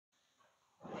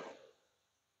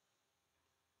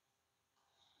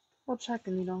Double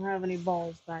checking you don't have any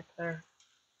balls back there.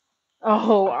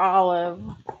 Oh, Olive.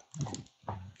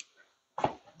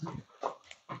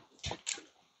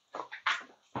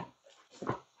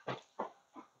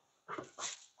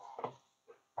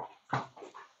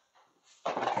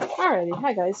 Alrighty,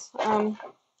 hi guys. I'm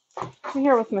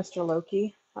here with Mr.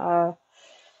 Loki.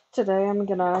 Today I'm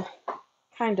gonna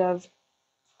kind of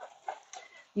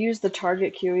use the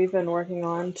target queue we've been working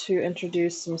on to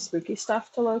introduce some spooky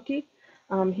stuff to Loki.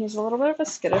 He's a little bit of a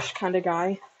skittish kind of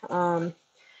guy. And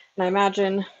I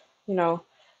imagine, you know,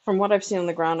 from what I've seen on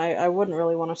the ground, I wouldn't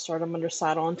really want to start him under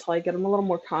saddle until I get him a little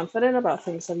more confident about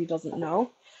things that he doesn't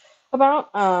know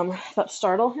about, that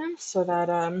startle him, so that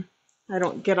I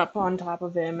don't get up on top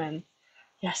of him and,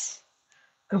 yes,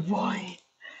 good boy.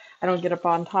 I don't get up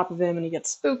on top of him and he gets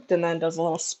spooked and then does a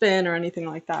little spin or anything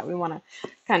like that. We want to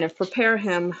kind of prepare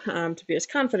him to be as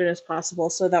confident as possible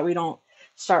so that we don't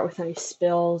start with any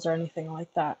spills or anything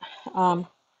like that.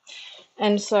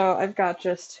 And so I've got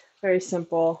just very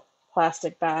simple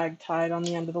plastic bag tied on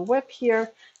the end of the whip here.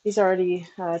 He's already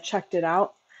checked it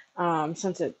out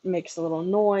since it makes a little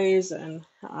noise and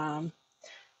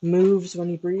moves when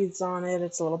he breathes on it.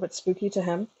 It's a little bit spooky to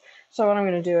him. So what I'm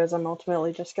going to do is I'm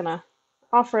ultimately just going to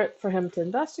offer it for him to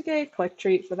investigate, collect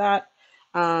treat for that,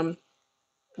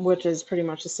 which is pretty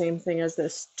much the same thing as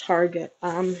this target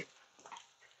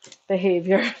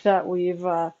behavior that we've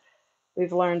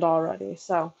learned already.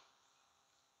 So,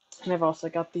 and I've also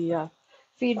got the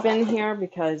feed bin here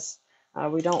because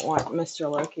we don't want Mr.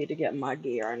 Loki to get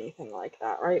muggy or anything like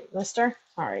that, right, Mister?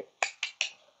 All right.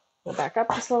 We'll back up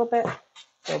just a little bit.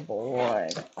 Good boy.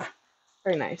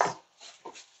 Very nice.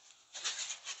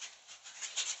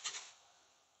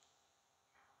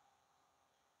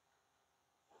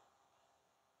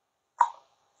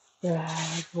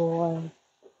 Good boy.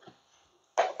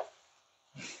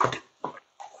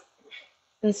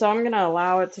 And so I'm going to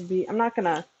allow it to be, I'm not going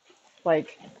to,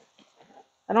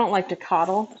 I don't like to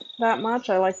coddle that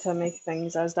much. I like to make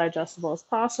things as digestible as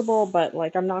possible, but,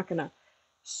 I'm not going to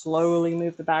slowly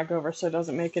move the bag over so it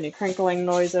doesn't make any crinkling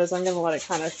noises. I'm going to let it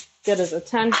kind of get his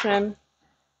attention.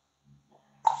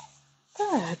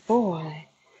 Good boy.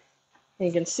 And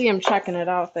you can see him checking it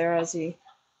out there as it's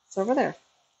over there.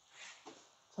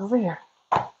 It's over here.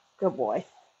 Good boy.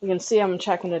 You can see him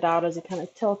checking it out as he kind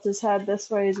of tilts his head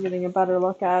this way. He's getting a better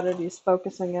look at it. He's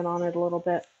focusing in on it a little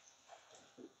bit.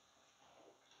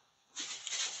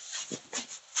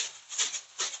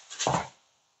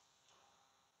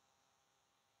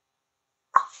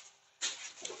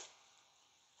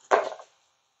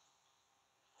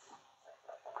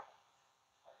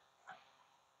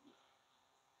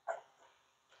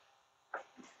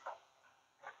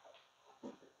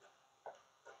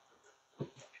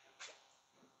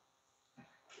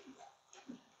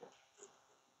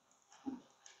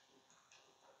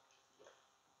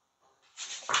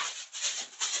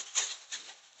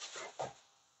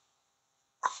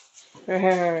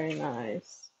 Very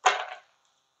nice.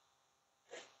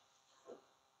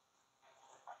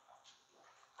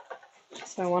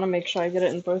 So I want to make sure I get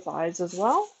it in both eyes as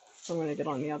well. So I'm going to get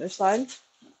on the other side.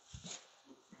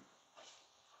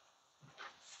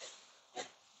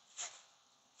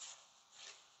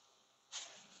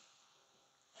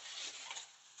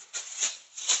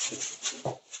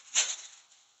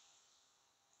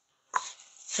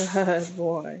 Good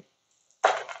boy.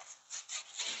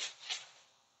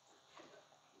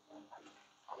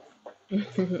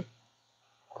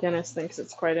 Guinness thinks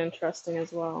it's quite interesting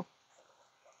as well.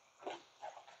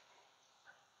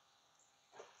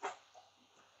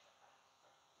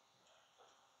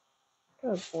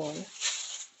 Good boy.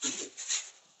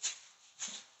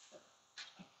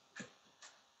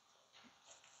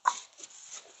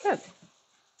 Good.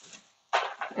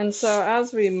 And so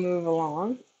as we move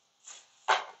along,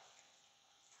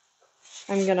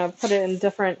 I'm going to put it in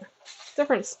different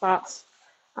spots.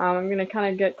 I'm going to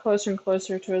kind of get closer and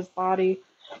closer to his body.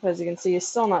 As you can see, he's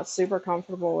still not super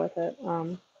comfortable with it.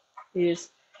 He's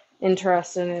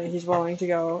interested in it. He's willing to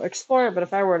go explore it, but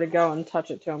if I were to go and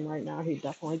touch it to him right now, he'd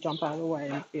definitely jump out of the way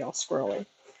and be all squirrely.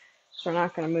 So we're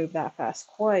not going to move that fast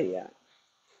quite yet.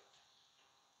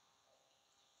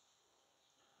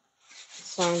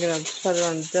 So I'm going to put it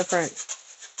on different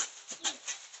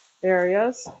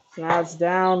areas. So now it's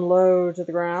down low to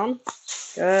the ground.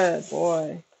 Good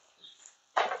boy.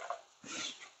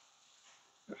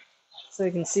 So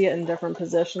you can see it in different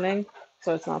positioning.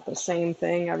 So it's not the same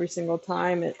thing every single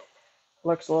time. It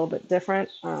looks a little bit different.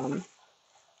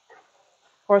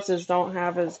 Horses don't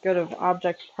have as good of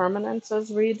object permanence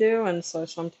as we do, and so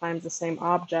sometimes the same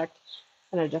object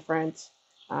in a different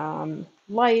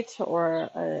light or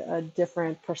a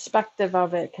different perspective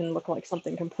of it can look like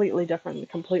something completely different and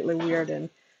completely weird and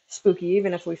spooky,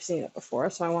 even if we've seen it before.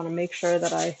 So I want to make sure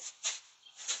that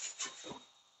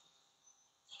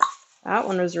that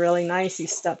one was really nice. He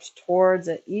stepped towards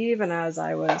it even as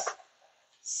I was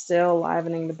still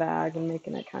livening the bag and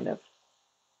making it kind of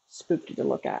spooky to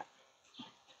look at,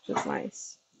 which is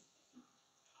nice.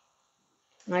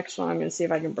 Next one, I'm going to see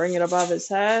if I can bring it above his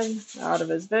head, out of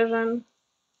his vision.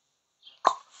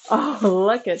 Oh,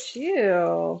 look at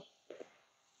you.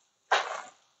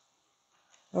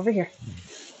 Over here.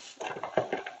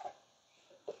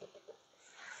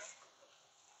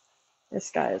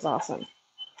 This guy is awesome.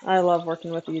 I love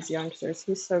working with these youngsters.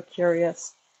 He's so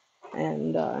curious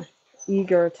and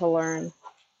eager to learn.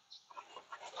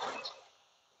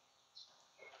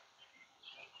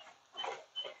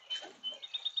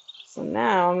 So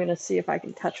now I'm going to see if I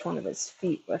can touch one of his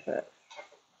feet with it.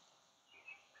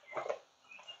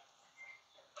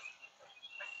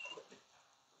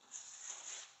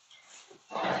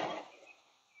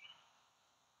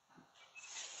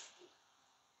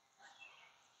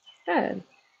 Good.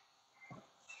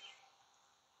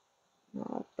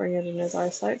 I'll bring it in his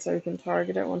eyesight so he can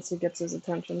target it once he gets his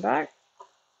attention back.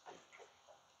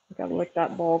 I've got to lick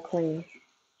that bowl clean.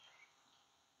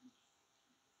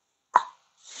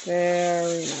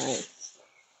 Very nice.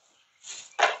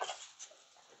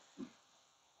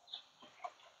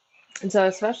 And so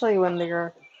especially when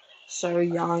they're so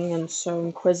young and so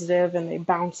inquisitive and they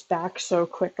bounce back so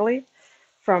quickly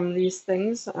from these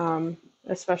things,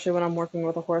 especially when I'm working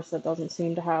with a horse that doesn't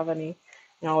seem to have any,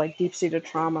 like deep-seated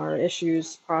trauma or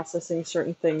issues processing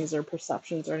certain things or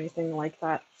perceptions or anything like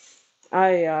that.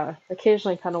 I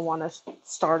occasionally kind of want to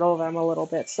startle them a little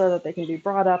bit so that they can be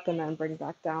brought up and then bring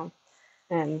back down.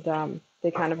 And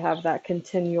they kind of have that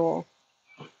continual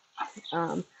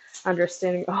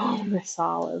understanding. Oh, Miss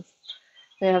Olive.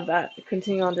 They have that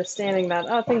continual understanding that,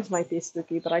 oh, things might be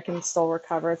spooky, but I can still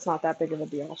recover. It's not that big of a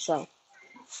deal. So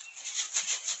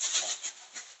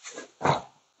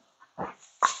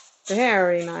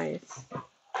very nice.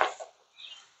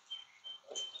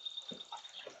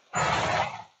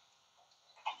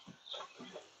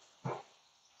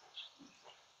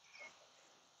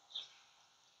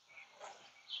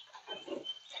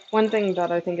 One thing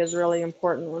that I think is really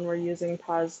important when we're using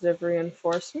positive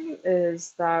reinforcement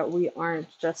is that we aren't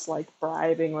just like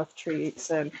bribing with treats,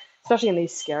 and especially in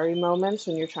these scary moments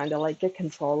when you're trying to like get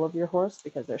control of your horse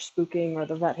because they're spooking or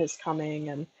the vet is coming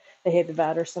and they hate the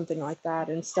vet or something like that.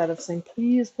 Instead of saying,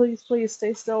 please, please, please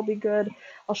stay still, be good,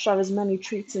 I'll shove as many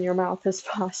treats in your mouth as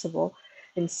possible.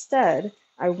 Instead,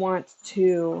 I want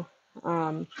to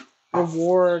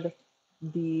reward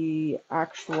the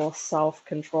actual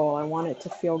self-control. I want it to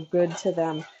feel good to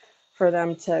them, for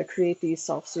them to create these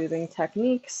self-soothing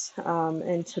techniques,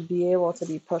 and to be able to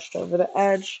be pushed over the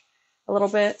edge a little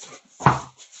bit.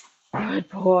 Good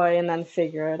boy, and then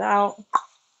figure it out.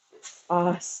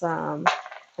 Awesome.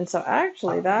 And so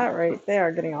actually that right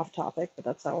there, getting off topic, but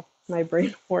that's how my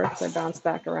brain works. I bounce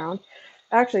back around.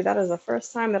 Actually, that is the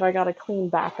first time that I got a clean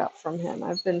backup from him.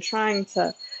 I've been trying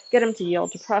to get him to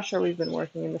yield to pressure. We've been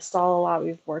working in the stall a lot.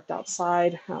 We've worked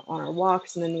outside on our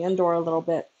walks and in the indoor a little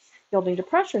bit, yielding to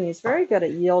pressure. And he's very good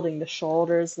at yielding the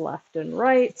shoulders left and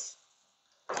right.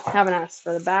 Haven't asked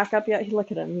for the backup yet.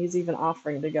 Look at him. He's even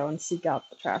offering to go and seek out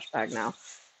the trash bag now.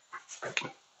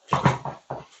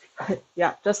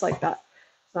 Yeah, just like that.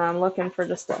 So I'm looking for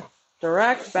just a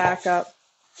direct backup.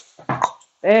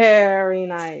 Very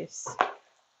nice.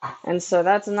 And so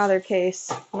that's another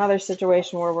case, another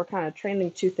situation where we're kind of training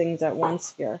two things at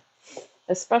once here,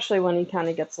 especially when he kind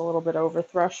of gets a little bit over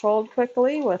threshold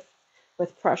quickly with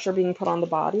pressure being put on the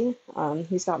body.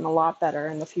 He's gotten a lot better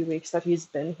in the few weeks that he's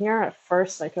been here. At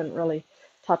first, I couldn't really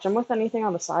touch him with anything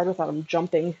on the side without him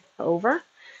jumping over.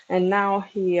 And now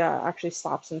he actually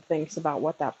stops and thinks about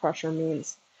what that pressure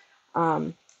means.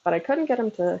 But I couldn't get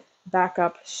him to back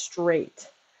up straight.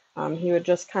 He would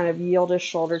just kind of yield his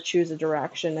shoulder, choose a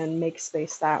direction, and make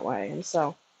space that way. And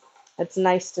so it's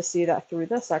nice to see that through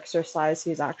this exercise,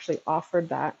 he's actually offered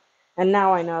that. And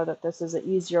now I know that this is an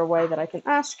easier way that I can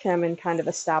ask him and kind of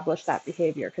establish that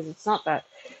behavior, because it's not that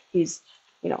he's,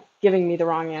 giving me the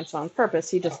wrong answer on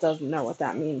purpose. He just doesn't know what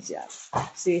that means yet.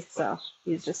 See? So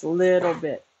he's just a little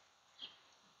bit.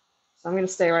 So I'm going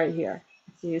to stay right here.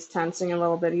 He's tensing a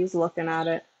little bit. He's looking at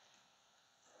it.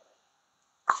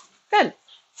 Good.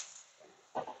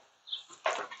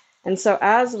 And so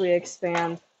as we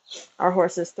expand our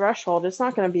horse's threshold, it's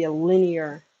not going to be a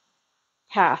linear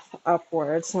path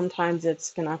upward. Sometimes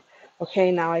it's going to,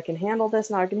 okay, now I can handle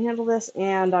this,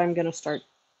 and I'm going to start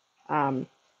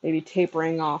maybe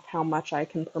tapering off how much I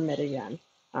can permit again.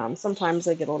 Sometimes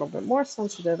they get a little bit more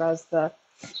sensitive as the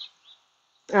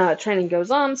training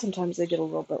goes on. Sometimes they get a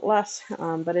little bit less,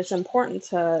 but it's important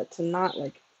to not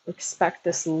like expect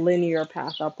this linear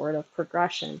path upward of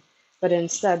progression, but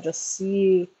instead just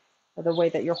see the way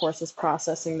that your horse is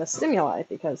processing the stimuli,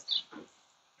 because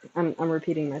I'm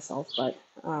repeating myself, but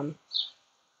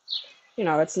you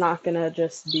know, it's not gonna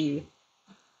just be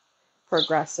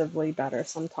progressively better.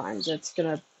 Sometimes it's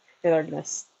gonna they're gonna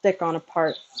stick on a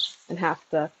part and have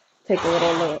to take a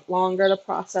little longer to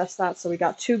process that. So we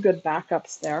got two good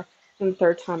backups there. And the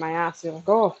third time I asked, you're like,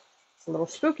 oh, it's a little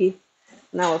spooky.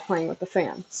 Now we're playing with the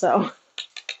fan. So I'm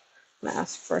gonna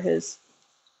ask for his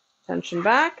attention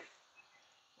back.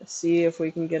 Let's see if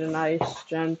we can get a nice,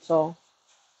 gentle.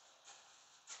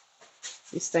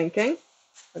 He's thinking.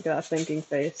 Look at that thinking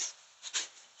face.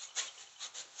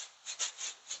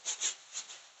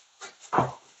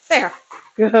 There.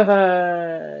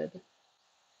 Good.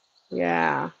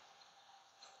 Yeah.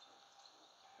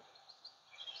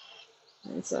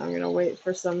 And so I'm going to wait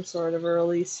for some sort of a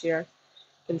release here.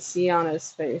 You can see on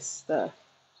his face the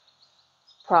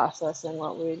processing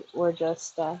what we're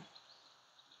just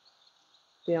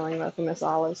dealing with. Miss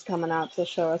Olive's coming out to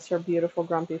show us her beautiful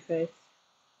grumpy face.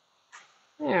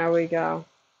 There we go.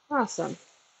 Awesome.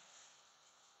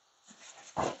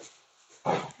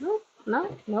 Nope,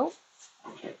 no, nope.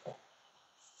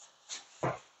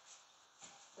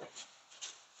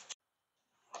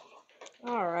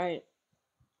 All right.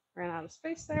 Ran out of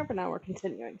space there, but now we're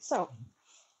continuing. So,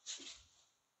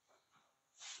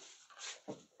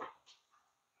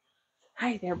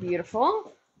 hi there,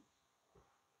 beautiful.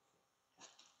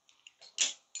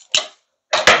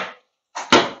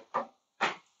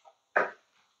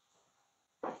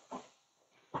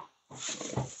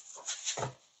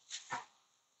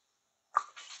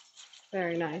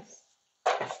 Very nice.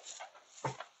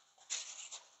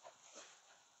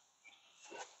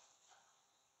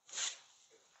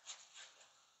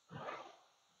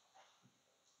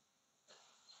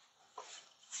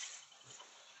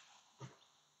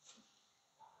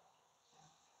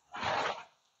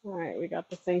 All right, we got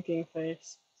the thinking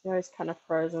face. See how he's kind of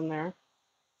frozen there?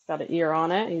 He's got an ear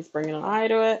on it. He's bringing an eye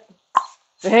to it.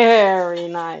 Very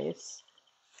nice.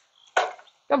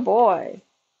 Good boy.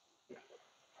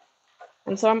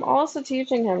 And so I'm also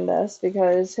teaching him this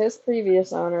because his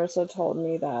previous owners had told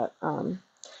me that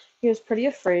he was pretty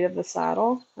afraid of the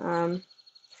saddle.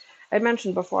 I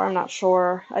mentioned before, I'm not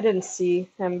sure. I didn't see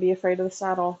him be afraid of the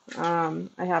saddle.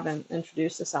 I haven't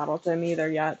introduced the saddle to him either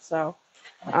yet. So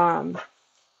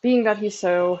being that he's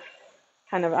so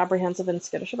kind of apprehensive and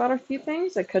skittish about a few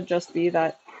things, it could just be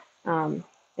that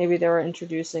maybe they were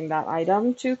introducing that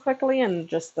item too quickly, and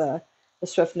just the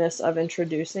swiftness of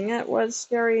introducing it was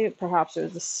scary. Perhaps it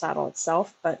was the saddle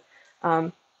itself, but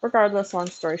regardless, long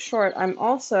story short, I'm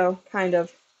also kind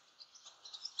of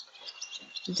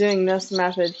doing this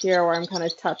method here where I'm kind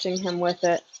of touching him with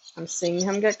it. I'm seeing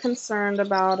him get concerned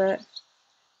about it,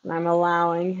 and I'm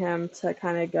allowing him to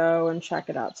kind of go and check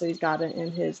it out. So he's got it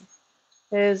in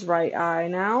his right eye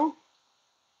now.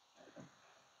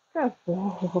 Good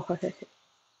boy.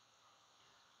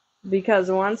 Because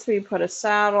once we put a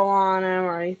saddle on him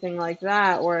or anything like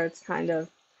that, where it's kind of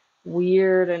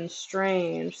weird and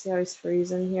strange, see how he's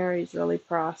freezing here? He's really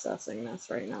processing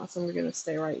this right now. So we're going to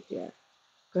stay right here.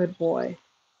 Good boy.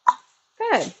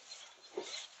 Good.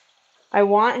 I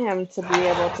want him to be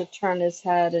able to turn his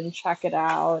head and check it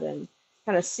out and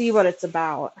kind of see what it's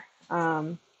about.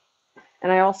 And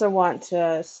I also want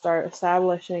to start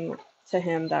establishing to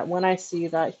him that when I see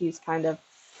that he's kind of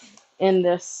in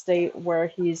this state where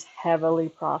he's heavily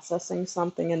processing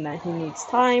something and that he needs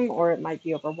time or it might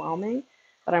be overwhelming,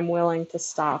 that I'm willing to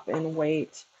stop and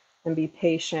wait and be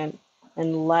patient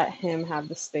and let him have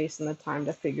the space and the time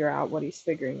to figure out what he's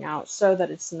figuring out, so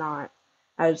that it's not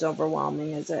as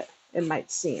overwhelming as it might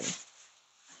seem.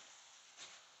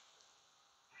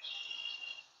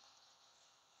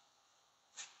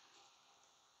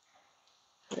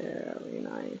 Very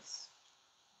nice.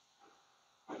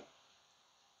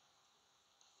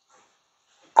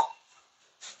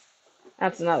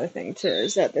 That's another thing too,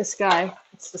 is that this guy,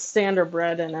 it's the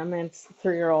standardbred in him, and it's the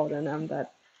 3-year-old in him,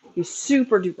 that he's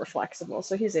super duper flexible,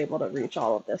 so he's able to reach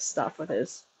all of this stuff with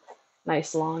his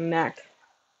nice long neck.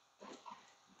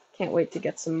 Can't wait to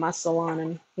get some muscle on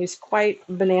him. He's quite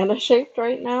banana shaped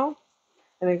right now.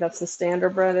 I think that's the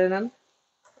standardbred in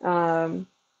him.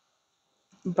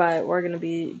 But we're going to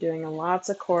be doing lots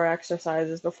of core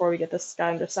exercises before we get this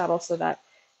guy into saddle, so that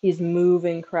he's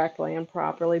moving correctly and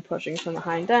properly, pushing from the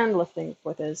hind end, lifting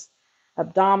with his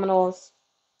abdominals.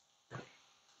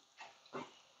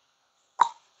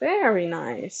 Very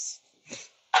nice.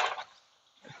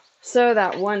 So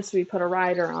that once we put a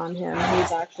rider on him,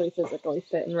 he's actually physically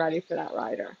fit and ready for that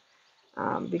rider.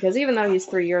 Because even though he's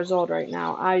 3 years old right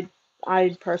now,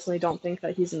 I personally don't think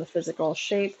that he's in the physical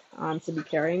shape to be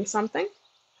carrying something.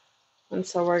 And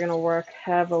so we're going to work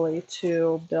heavily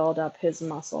to build up his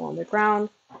muscle on the ground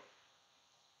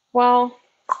while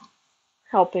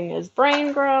helping his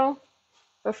brain grow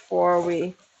before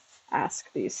we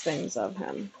ask these things of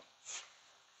him.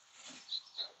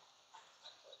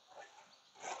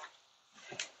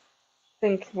 I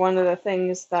think one of the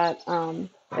things that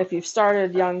if you've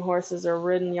started young horses or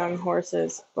ridden young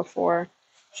horses before, I'm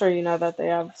sure you know that they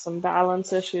have some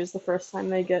balance issues the first time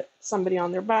they get somebody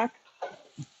on their back.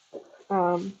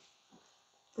 And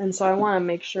so I want to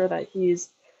make sure that he's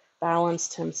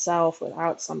balanced himself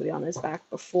without somebody on his back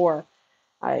before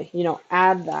I,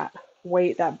 add that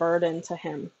weight, that burden to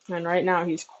him. And right now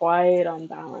he's quite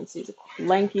unbalanced. He's a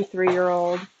lanky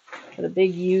 3-year-old with a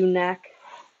big U neck.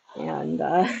 And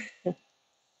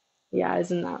yeah,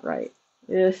 isn't that right?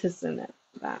 Isn't it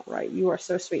that right? You are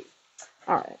so sweet.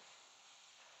 All right.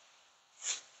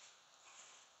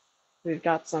 We've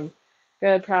got some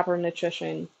good, proper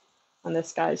nutrition on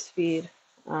this guy's feed.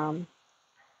 Here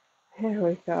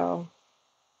we go.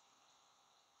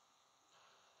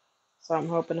 So I'm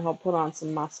hoping he'll put on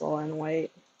some muscle and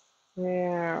weight.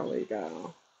 There we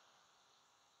go.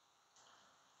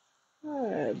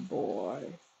 Good boy.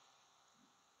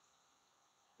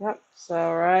 Yep,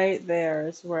 so right there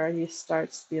is where he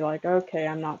starts to be like, okay,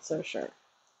 I'm not so sure.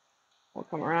 We'll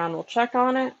come around, we'll check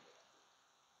on it.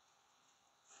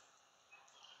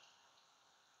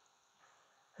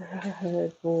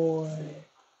 Good boy.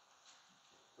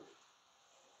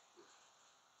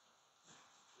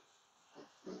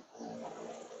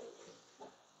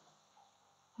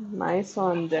 Nice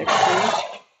one, Dixie.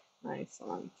 Nice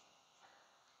one.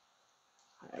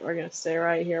 All right, we're going to stay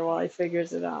right here while he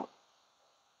figures it out.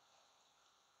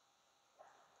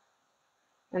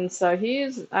 And so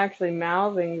he's actually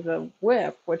mouthing the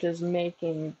whip, which is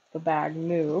making the bag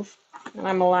move, and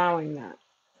I'm allowing that.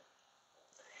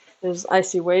 I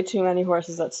see way too many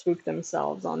horses that spook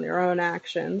themselves on their own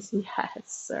actions. Yes,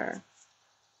 sir.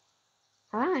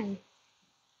 Hi.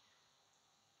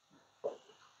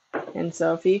 And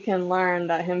so if he can learn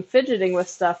that him fidgeting with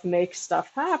stuff makes stuff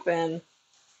happen,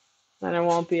 then it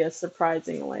won't be as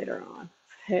surprising later on.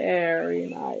 Very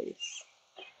nice.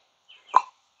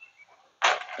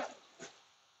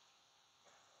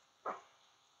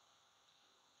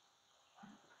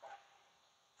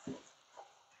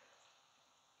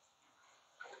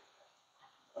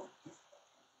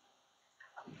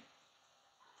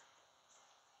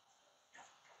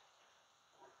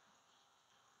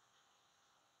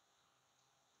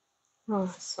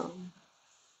 Awesome.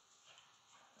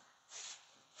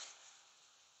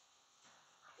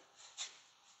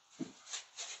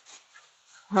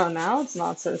 Oh, now it's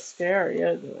not so scary,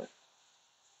 isn't it?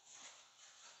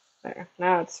 There.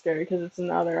 Now it's scary because it's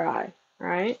another eye,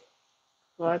 right?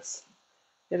 Let's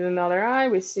get another eye.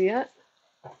 We see it.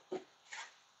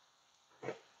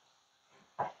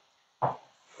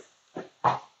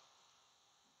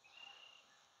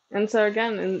 And so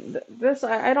again, in this,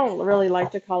 I don't really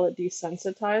like to call it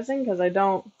desensitizing because I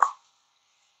don't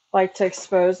like to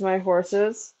expose my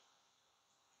horses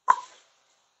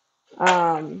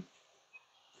to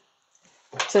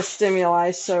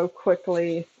stimuli so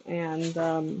quickly, and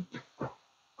I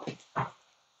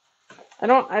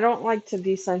don't like to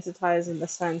desensitize in the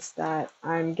sense that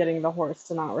I'm getting the horse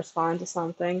to not respond to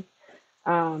something.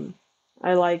 I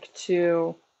like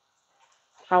to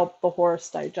help the horse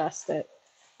digest it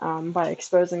by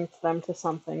exposing them to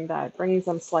something that brings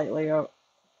them slightly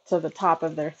to the top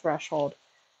of their threshold,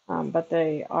 but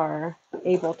they are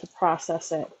able to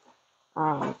process it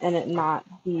and it not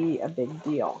be a big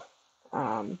deal.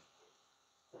 Yeah,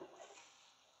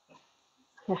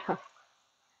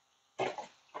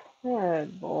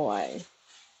 good boy.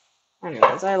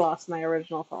 Anyways, I lost my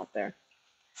original thought there.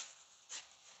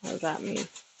 What does that mean?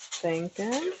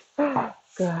 Thinking.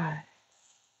 Good.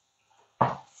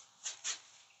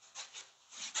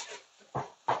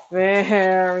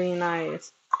 Very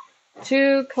nice.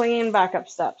 2 clean backup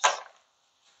steps.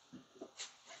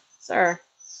 Sir.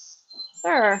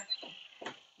 Sir.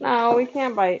 No, we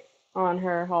can't bite on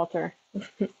her halter.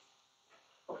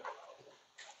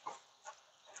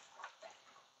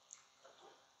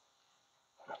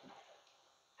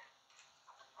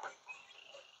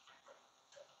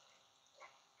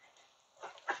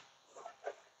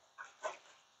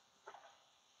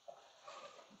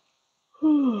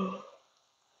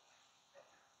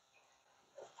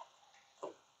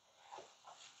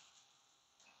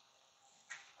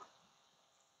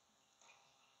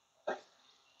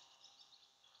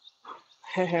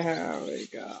 There we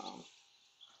go.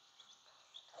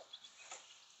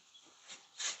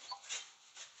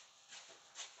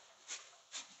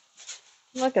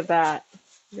 Look at that.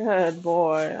 Good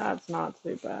boy. That's not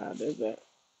too bad, is it?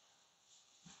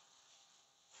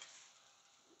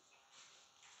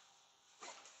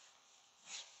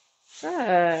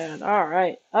 Good. All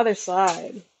right. Other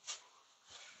side.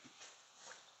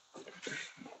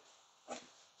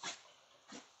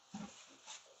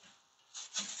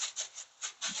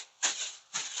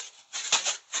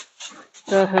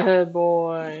 Good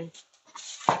boy.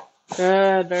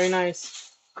 Good. Very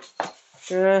nice.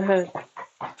 Good.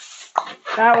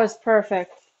 That was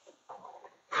perfect.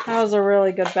 That was a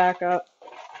really good backup.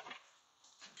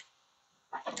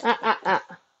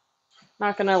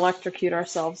 Not gonna electrocute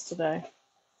ourselves today.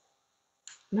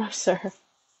 No, sir.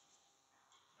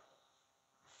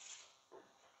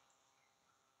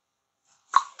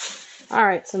 All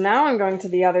right, so now I'm going to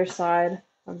the other side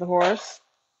of the horse.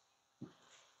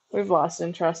 We've lost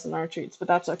interest in our treats, but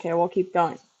that's okay. We'll keep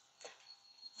going.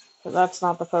 But that's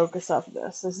not the focus of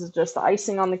this. This is just the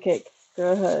icing on the cake.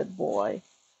 Good boy.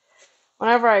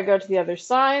 Whenever I go to the other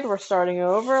side, we're starting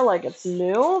over like it's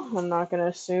new. I'm not going to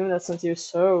assume that since he was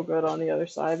so good on the other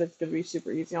side, it's going to be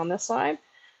super easy on this side.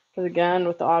 Because again,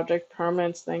 with the object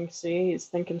permanence thing, see, he's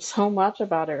thinking so much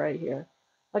about it right here.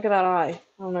 Look at that eye.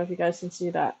 I don't know if you guys can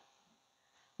see that.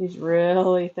 He's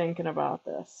really thinking about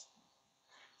this.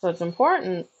 So it's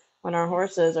important when our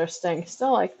horses are staying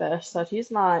still like this that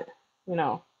he's not, you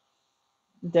know,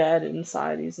 dead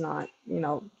inside. He's not,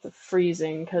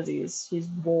 freezing because he's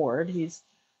bored. This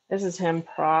is him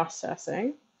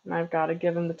processing, and I've got to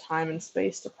give him the time and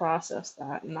space to process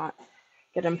that and not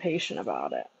get impatient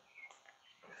about it.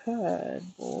 Good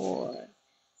boy.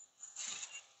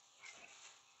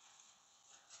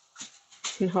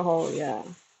 Oh yeah.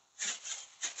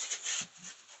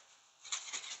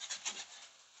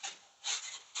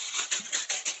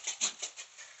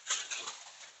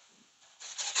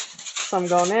 So I'm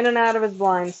going in and out of his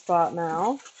blind spot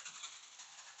now.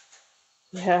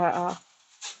 Yeah.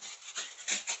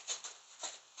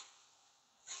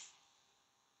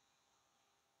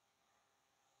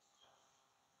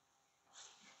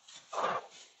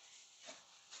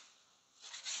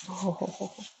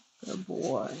 Oh, good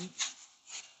boy.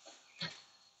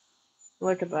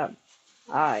 Look at that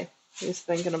eye. He's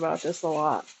thinking about this a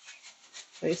lot.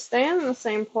 So he's staying in the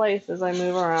same place as I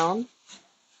move around,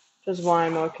 which is why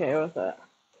I'm okay with it.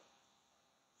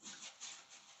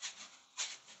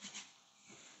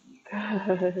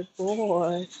 Good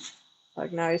boy.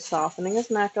 Like now he's softening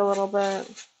his neck a little bit.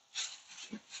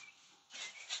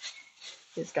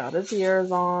 He's got his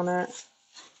ears on it.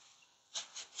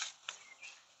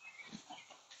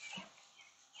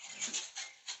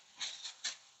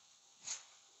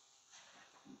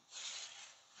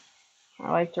 I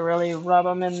like to really rub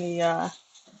him in the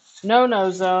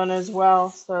no-no zone as well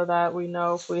so that we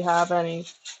know if we have any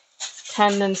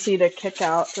tendency to kick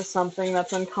out to something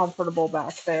that's uncomfortable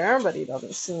back there, but he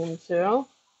doesn't seem to.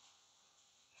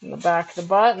 In the back of the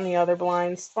butt and the other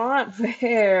blind spot.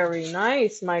 Very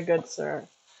nice, my good sir.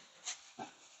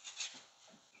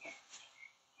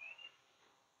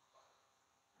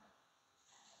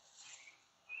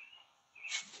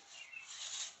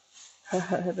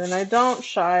 Good. And I don't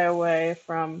shy away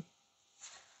from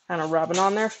kind of rubbing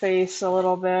on their face a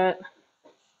little bit.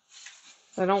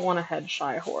 I don't want a head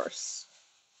shy horse.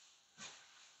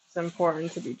 It's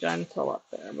important to be gentle up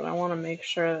there, but I want to make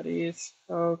sure that he's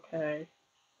okay.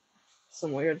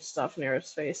 Some weird stuff near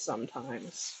his face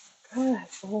sometimes. Good.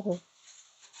 Oh.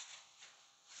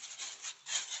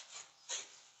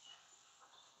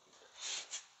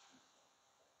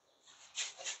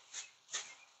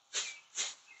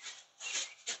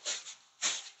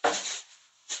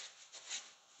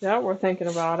 Yeah, we're thinking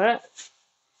about it.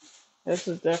 This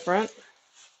is different.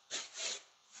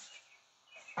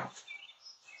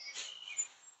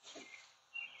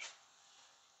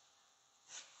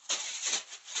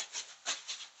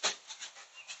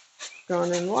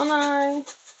 Going in one eye,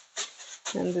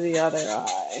 into the other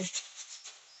eye.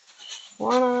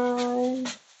 One eye,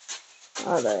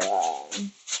 other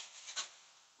eye.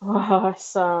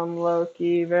 Awesome,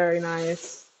 Loki. Very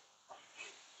nice.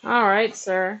 All right,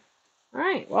 sir. All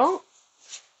right, well,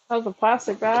 that was a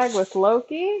plastic bag with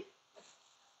Loki.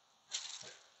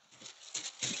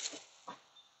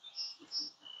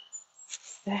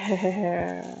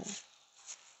 There.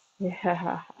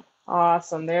 Yeah.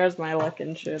 Awesome. There's my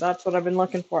licking shoe. That's what I've been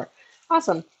looking for.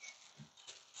 Awesome.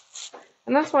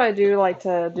 And that's why I do like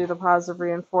to do the positive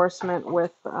reinforcement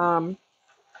with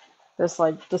this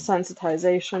like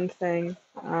desensitization thing.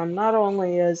 Not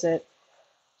only is it,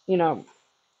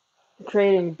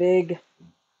 creating big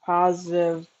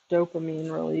positive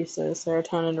dopamine releases,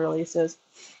 serotonin releases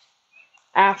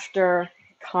after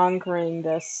conquering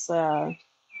this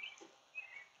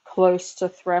close to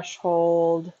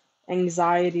threshold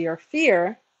anxiety or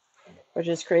fear, which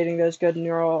is creating those good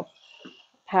neural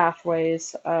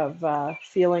pathways of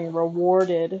feeling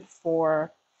rewarded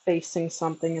for facing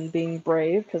something and being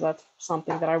brave, because that's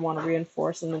something that I want to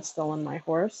reinforce and instill in my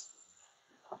horse.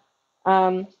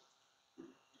 Um,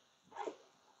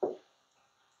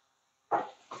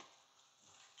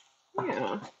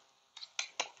 yeah.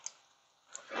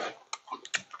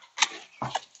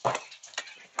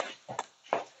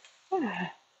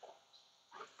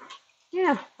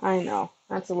 Yeah, I know.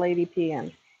 That's a lady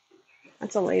peeing.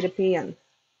 That's a lady peeing.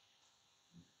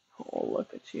 Oh,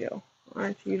 look at you.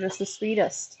 Aren't you just the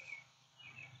sweetest?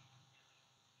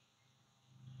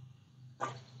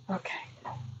 Okay.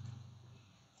 All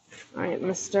right,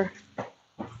 mister.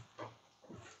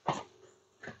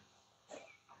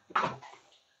 All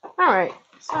right,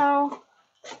 so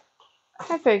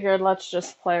I figured let's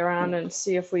just play around and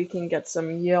see if we can get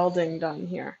some yielding done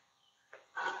here.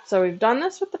 So we've done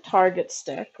this with the target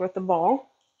stick, with the ball.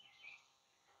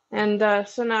 And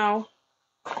so now,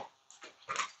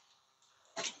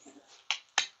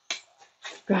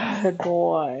 good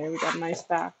boy. We got a nice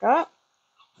backup.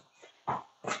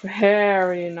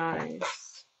 Very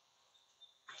nice.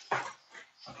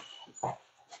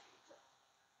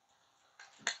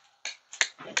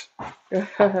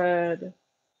 Good.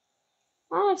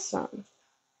 Awesome.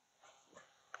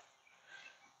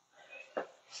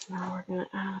 So now we're going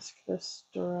to ask this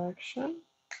direction.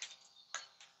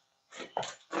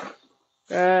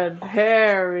 Good.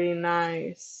 Very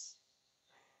nice.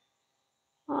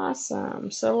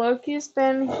 Awesome. So Loki's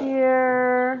been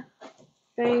here, I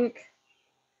think,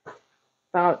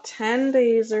 about 10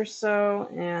 days or so,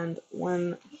 and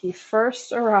when he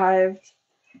first arrived,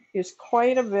 he was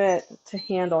quite a bit to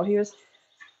handle. He was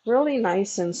really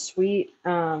nice and sweet,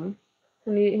 and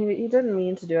he didn't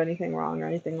mean to do anything wrong or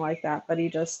anything like that, but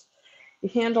he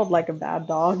handled like a bad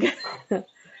dog.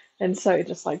 And so he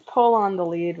just like pull on the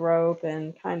lead rope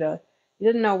and kind of, you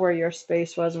didn't know where your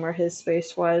space was and where his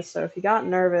space was. So if you got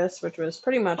nervous, which was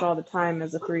pretty much all the time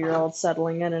as a 3-year-old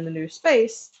settling in a new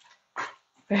space,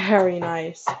 very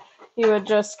nice. He would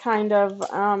just kind of,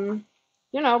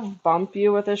 bump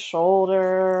you with his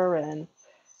shoulder and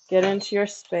get into your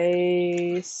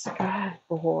space. Good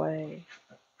boy.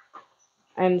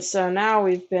 And so now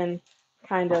we've been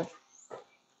kind of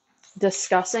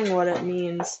discussing what it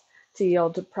means to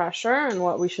yield to pressure and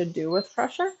what we should do with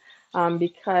pressure.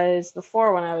 Because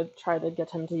before, when I would try to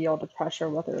get him to yield to pressure,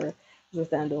 whether it was with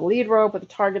the end of the lead rope, with a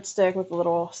target stick, with a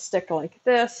little stick like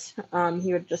this,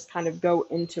 he would just kind of go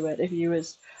into it if he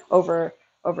was over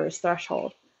his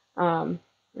threshold. And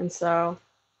so,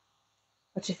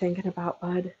 what you thinking about,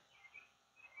 bud?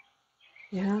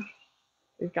 Yeah,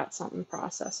 we've got something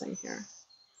processing here.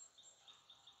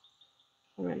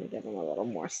 I'm going to give him a little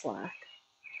more slack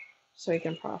so he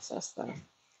can process that.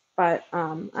 But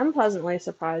I'm pleasantly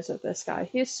surprised with this guy.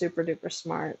 He's super duper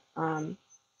smart.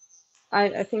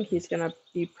 I think he's gonna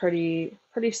be pretty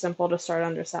simple to start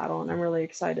under saddle, and I'm really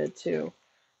excited to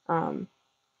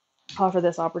offer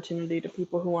this opportunity to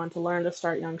people who want to learn to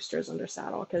start youngsters under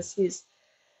saddle, because he's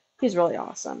really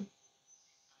awesome.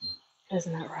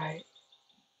 Isn't that right?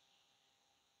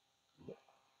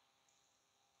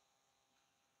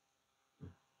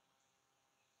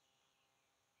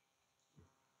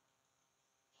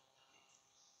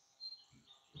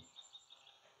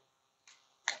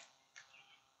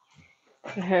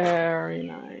 Very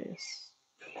nice.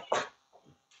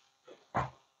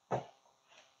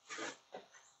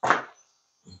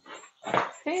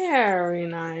 Very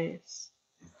nice.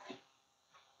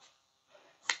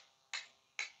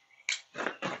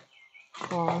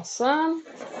 Awesome.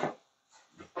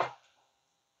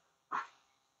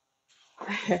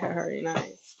 Very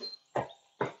nice.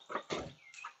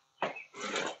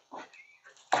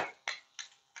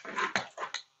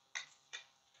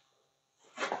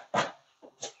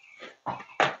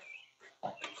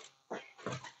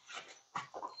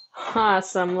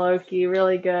 Awesome, Loki.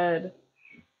 Really good.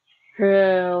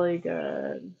 Really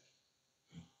good.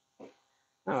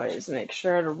 Always make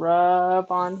sure to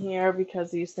rub on here,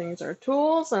 because these things are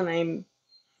tools and they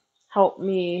help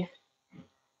me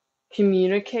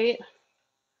communicate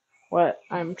what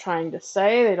I'm trying to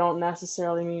say. They don't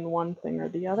necessarily mean one thing or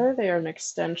the other. They are an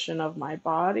extension of my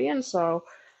body, and so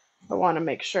I want to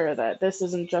make sure that this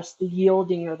isn't just the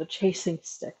yielding or the chasing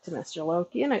stick to Mr.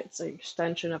 Loki, and it's an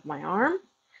extension of my arm.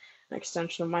 An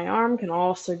extension of my arm can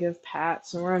also give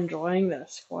pats, and we're enjoying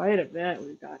this quite a bit.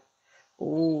 We've got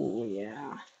Ooh,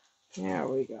 yeah. There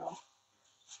we go.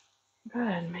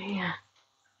 Good man.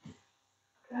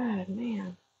 Good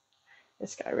man.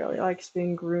 This guy really likes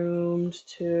being groomed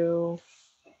too.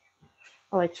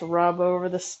 I like to rub over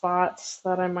the spots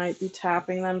that I might be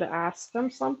tapping them to ask them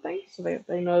something so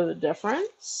they know the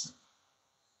difference.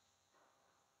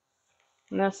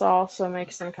 And this also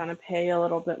makes them kind of pay a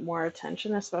little bit more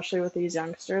attention, especially with these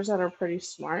youngsters that are pretty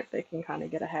smart. They can kind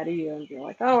of get ahead of you and be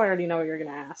like, oh, I already know what you're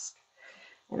going to ask.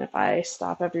 And if I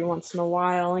stop every once in a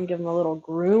while and give them a little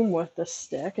groom with the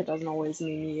stick, it doesn't always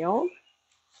mean yield.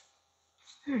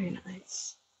 Very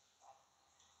nice.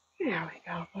 There we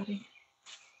go, buddy.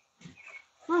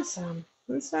 Awesome.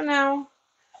 And so now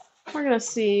we're going to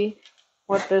see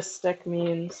what this stick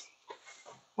means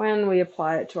when we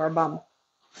apply it to our bum.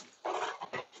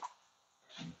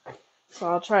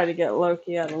 So I'll try to get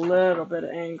Loki at a little bit of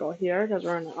angle here because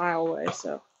we're in the aisleway,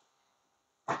 so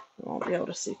we won't be able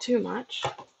to see too much.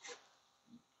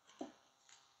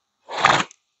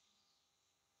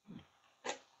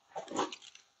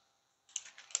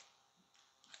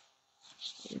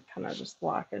 And kind of just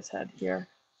block his head here.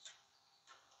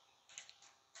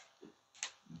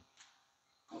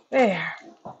 There.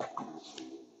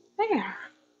 There.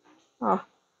 Oh,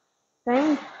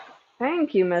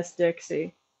 thank you, Miss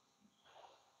Dixie.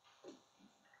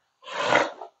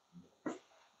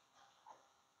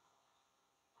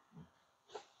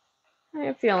 How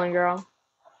you feeling, girl?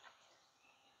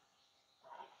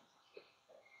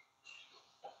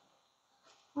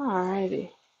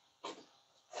 Alrighty.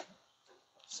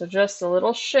 So just a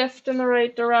little shift in the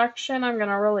right direction, I'm going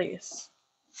to release.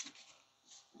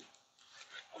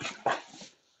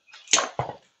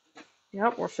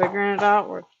 Yep, we're figuring it out.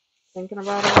 We're thinking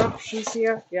about our options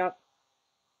here. Yep.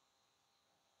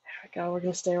 There we go. We're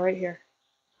going to stay right here.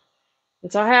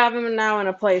 And so I have him now in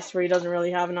a place where he doesn't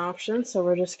really have an option, so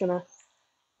we're just going to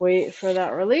wait for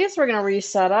that release. We're going to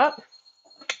reset up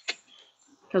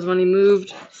because when he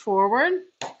moved forward,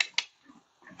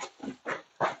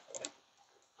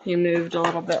 he moved a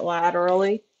little bit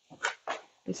laterally,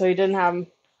 and so he didn't have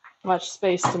much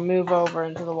space to move over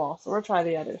into the wall. So we'll try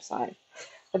the other side.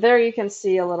 But there you can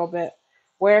see a little bit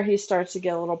where he starts to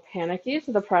get a little panicky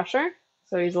to the pressure.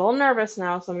 So he's a little nervous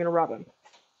now, so I'm going to rub him.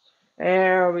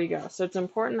 There we go. So it's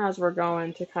important as we're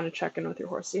going to kind of check in with your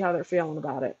horse, see how they're feeling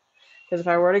about it. Because if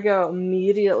I were to go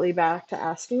immediately back to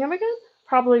asking him again,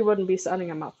 probably wouldn't be setting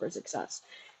him up for success.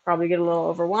 Probably get a little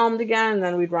overwhelmed again, and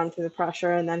then we'd run through the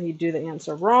pressure, and then he'd do the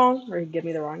answer wrong, or he'd give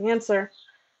me the wrong answer,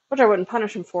 which I wouldn't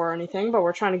punish him for or anything, but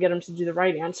we're trying to get him to do the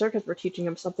right answer because we're teaching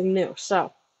him something new.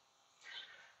 So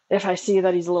if I see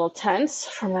that he's a little tense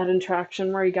from that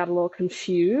interaction where he got a little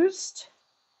confused,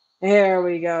 there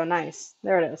we go. Nice.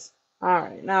 There it is. All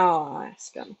right, now I'll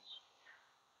ask him.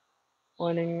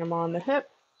 Pointing him on the hip,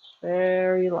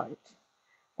 very light.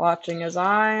 Watching his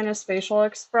eye and his facial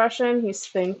expression. He's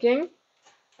thinking,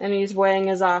 and he's weighing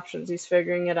his options. He's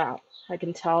figuring it out. I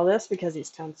can tell this because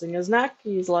he's tensing his neck.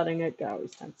 He's letting it go.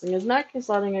 He's tensing his neck. He's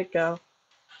letting it go.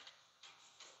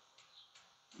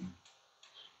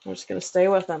 I'm just going to stay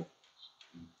with him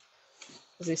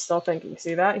because he's still thinking.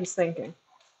 See that? He's thinking.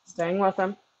 Staying with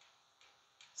him.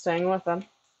 Staying with him.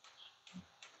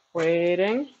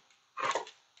 Waiting.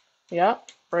 Yep.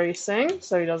 Bracing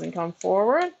so he doesn't come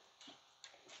forward.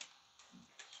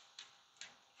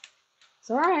 It's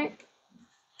all right.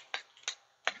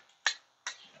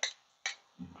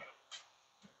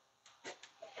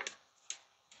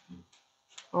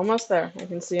 Almost there. I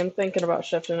can see him thinking about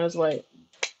shifting his weight.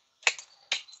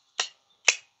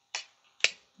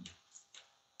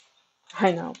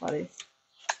 I know, buddy.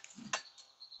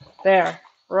 There.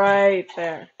 Right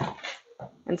there.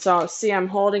 And so, see, I'm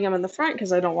holding him in the front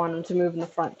because I don't want him to move in the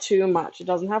front too much. It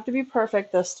doesn't have to be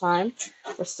perfect this time.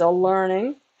 We're still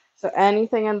learning. So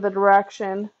anything in the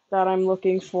direction that I'm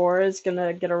looking for is going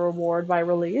to get a reward by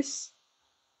release.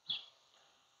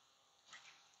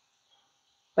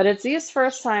 But it's these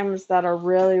first times that are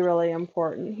really, really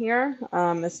important here,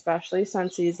 especially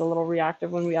since he's a little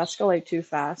reactive when we escalate too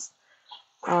fast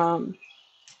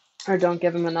or don't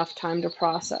give him enough time to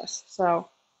process. So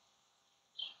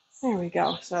there we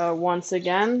go. So once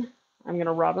again, I'm going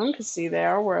to rub him because see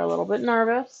there, we're a little bit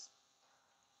nervous.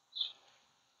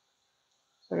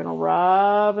 We're going to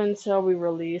rub until we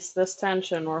release this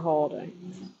tension we're holding.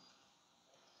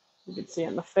 You can see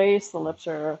in the face, the lips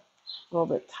are a little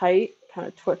bit tight, kind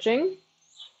of twitching.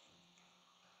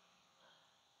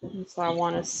 And so I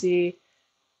want to see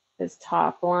his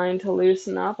top line to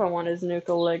loosen up. I want his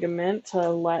nuchal ligament to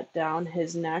let down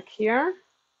his neck here.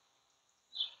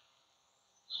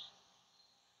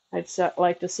 I'd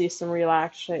like to see some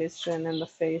relaxation in the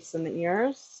face and the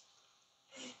ears.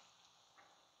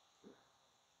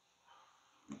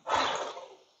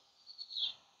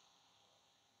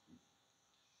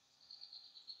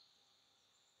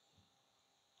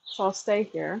 so I'll stay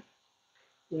here.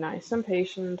 Be nice and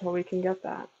patient until we can get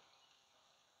that.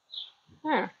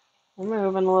 There. We're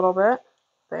moving a little bit.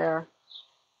 There.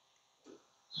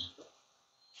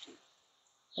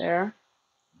 There.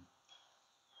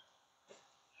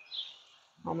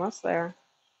 Almost there.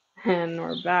 And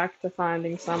we're back to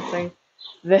finding something.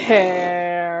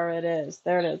 There it is.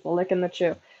 There it is. The lick and the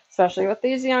chew. Especially with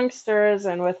these youngsters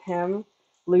and with him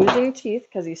losing teeth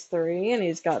because he's 3 and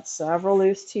he's got several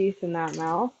loose teeth in that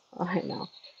mouth. I know.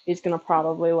 He's going to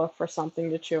probably look for something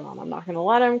to chew on. I'm not going to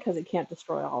let him because he can't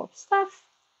destroy all of his stuff.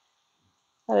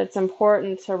 But it's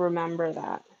important to remember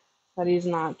that he's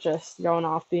not just going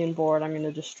off being bored, I'm going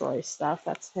to destroy stuff.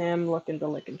 That's him looking to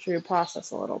lick and chew,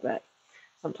 process a little bit.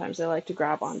 Sometimes they like to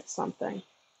grab onto something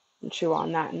and chew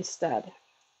on that instead.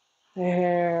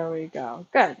 There we go.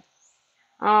 Good.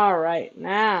 All right,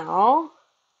 now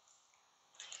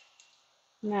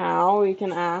we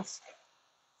can ask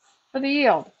for the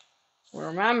yield.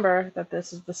 Remember that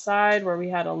this is the side where we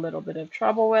had a little bit of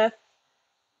trouble with.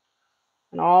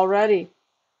 And already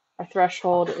our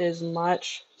threshold is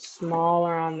much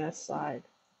smaller on this side.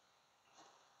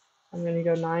 I'm going to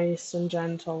go nice and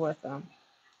gentle with him.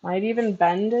 Might even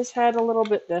bend his head a little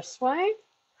bit this way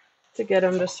to get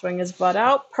him to swing his butt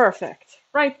out. Perfect.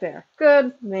 Right there.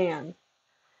 Good man.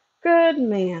 Good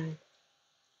man.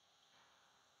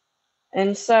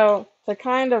 And so to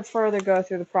kind of further go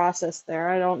through the process there,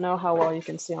 I don't know how well you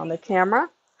can see on the camera,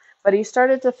 but he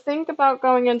started to think about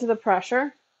going into the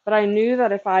pressure, but I knew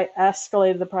that if I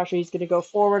escalated the pressure, he's going to go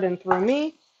forward and through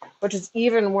me, which is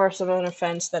even worse of an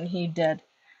offense than he did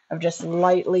of just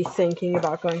lightly thinking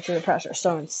about going through the pressure.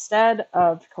 So instead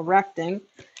of correcting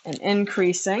and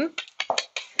increasing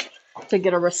to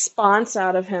get a response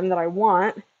out of him that I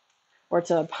want, or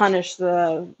to punish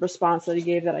the response that he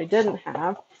gave that I didn't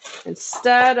have,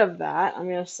 instead of that, I'm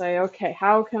going to say, okay,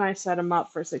 how can I set him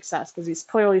up for success? Because he's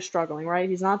clearly struggling, right?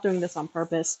 He's not doing this on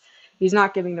purpose. He's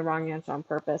not giving the wrong answer on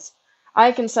purpose.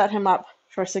 I can set him up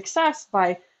for success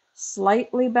by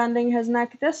slightly bending his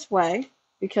neck this way,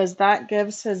 because that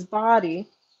gives his body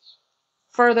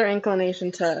further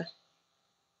inclination to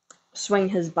swing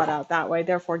his butt out that way,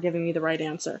 therefore giving me the right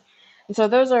answer. And so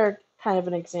those are kind of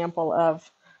an example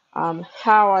of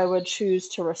how I would choose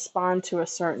to respond to a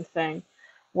certain thing.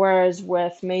 Whereas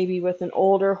with an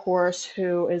older horse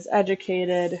who is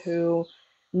educated, who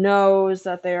knows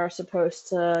that they are supposed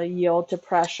to yield to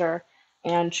pressure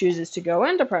and chooses to go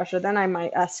into pressure, then I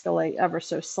might escalate ever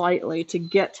so slightly to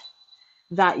get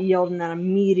that yield and then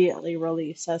immediately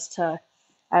release as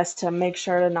to make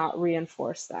sure to not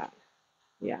reinforce that.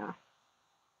 Yeah.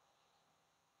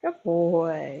 Good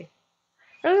boy.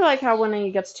 I really like how when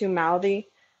he gets too mouthy,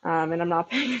 and I'm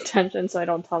not paying attention, so I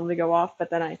don't tell him to go off,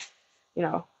 but then I,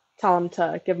 tell him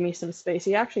to give me some space.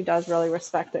 He actually does really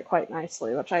respect it quite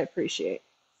nicely, which I appreciate.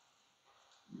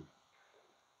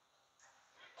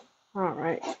 All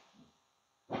right.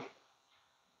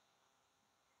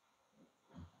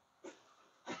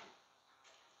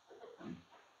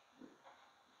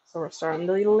 So we're starting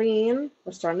to lean.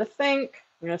 We're starting to think.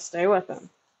 I'm going to stay with him.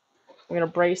 I'm going to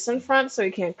brace in front so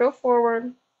he can't go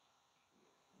forward.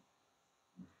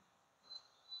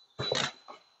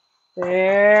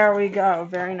 There we go.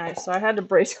 Very nice. So I had to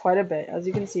brace quite a bit. As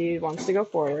you can see, he wants to go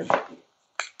forward.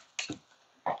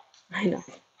 I know.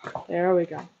 There we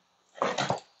go.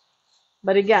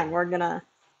 But again, we're going to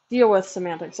deal with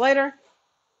semantics later.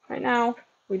 Right now,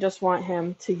 we just want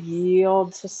him to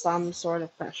yield to some sort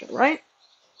of pressure, right?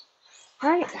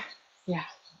 Right? Yeah.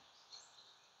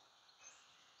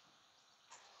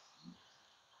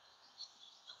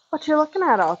 What you looking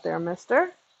at out there, mister?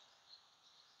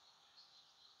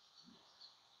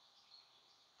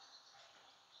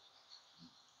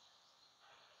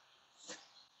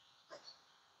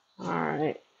 All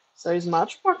right. So he's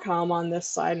much more calm on this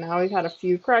side now. We've had a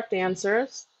few correct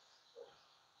answers.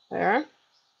 There.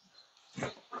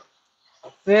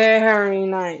 Very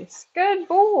nice. Good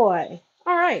boy.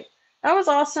 All right. That was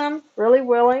awesome. Really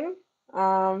willing.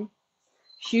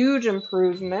 Huge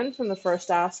improvement from the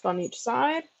first ask on each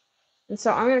side. And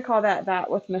so I'm going to call that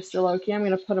with Mr. Loki. I'm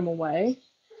going to put him away.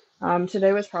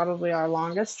 Today was probably our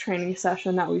longest training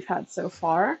session that we've had so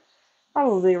far.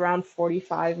 Probably around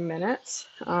 45 minutes.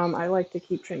 I like to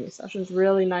keep training sessions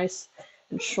really nice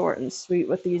and short and sweet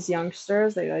with these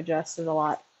youngsters. They digest it a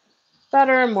lot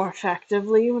better and more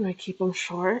effectively when I keep them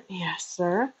short. Yes,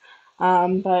 sir.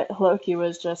 But Loki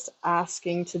was just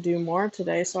asking to do more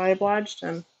today, so I obliged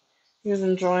him. He was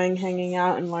enjoying hanging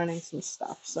out and learning some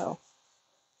stuff. So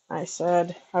I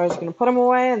said I was going to put him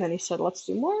away, and then he said, let's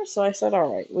do more. So I said,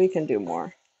 all right, we can do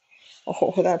more.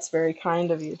 Oh, that's very kind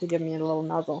of you to give me a little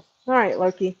nuzzle. All right,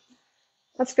 Loki.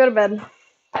 Let's go to bed.